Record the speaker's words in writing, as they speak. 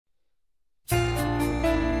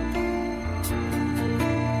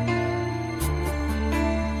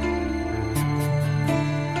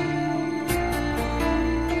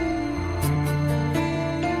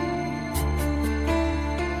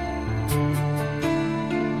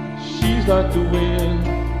She's like the wind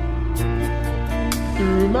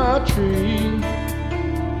through my tree.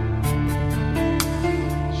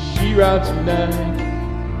 She rides at night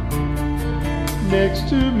next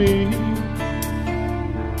to me.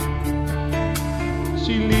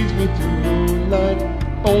 She leads me through moonlight,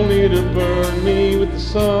 only to burn me with the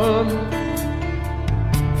sun.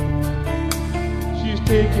 She's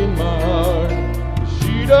taking my heart, but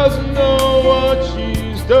she doesn't know what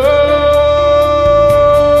she's done.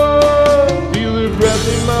 Feel her breath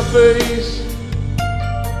in my face,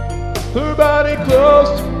 her body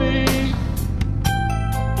close to me.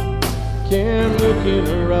 Can't look in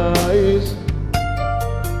her eyes,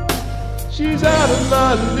 she's out of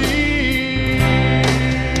my league.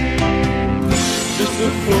 Just a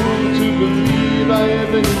fool to believe I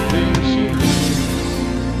have anything she needs.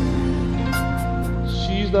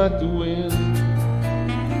 She's like the wind.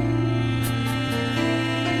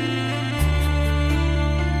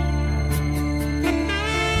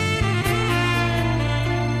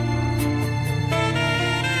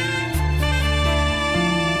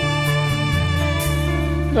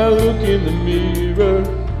 I look in the mirror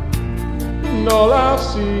and all I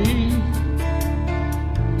see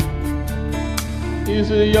is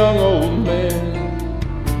a young old man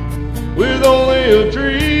with only a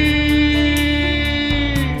dream.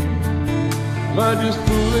 Am I just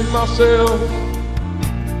fooling myself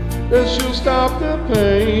that she'll stop the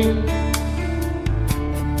pain?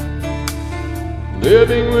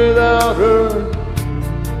 Living without her,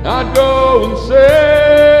 I'd go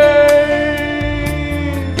insane.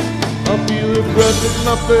 I feel her breath in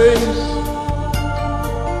my face,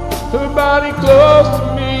 her body close to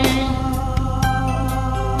me.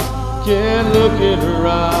 Can't look in her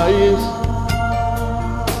eyes,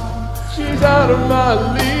 she's out of my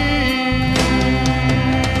league.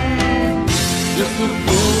 Just a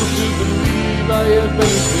fool to believe I have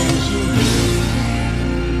anything she needs.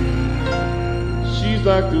 She's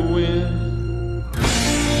like the wind.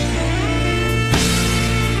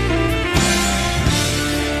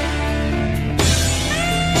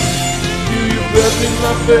 Breath in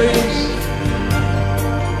my face,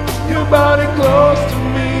 your body close to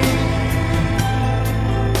me.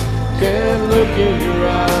 Can't look in your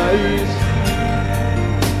eyes,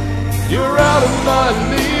 you're out of my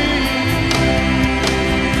league.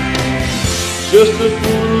 Just a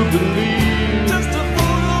fool who believes,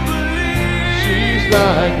 she's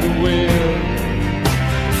like the wind.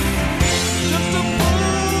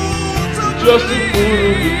 Just a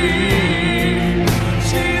fool who believes.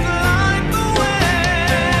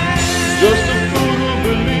 Just a fool to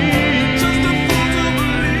believe,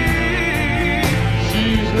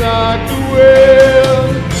 she's like the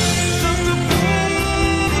wind. Just a fool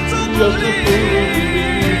to believe.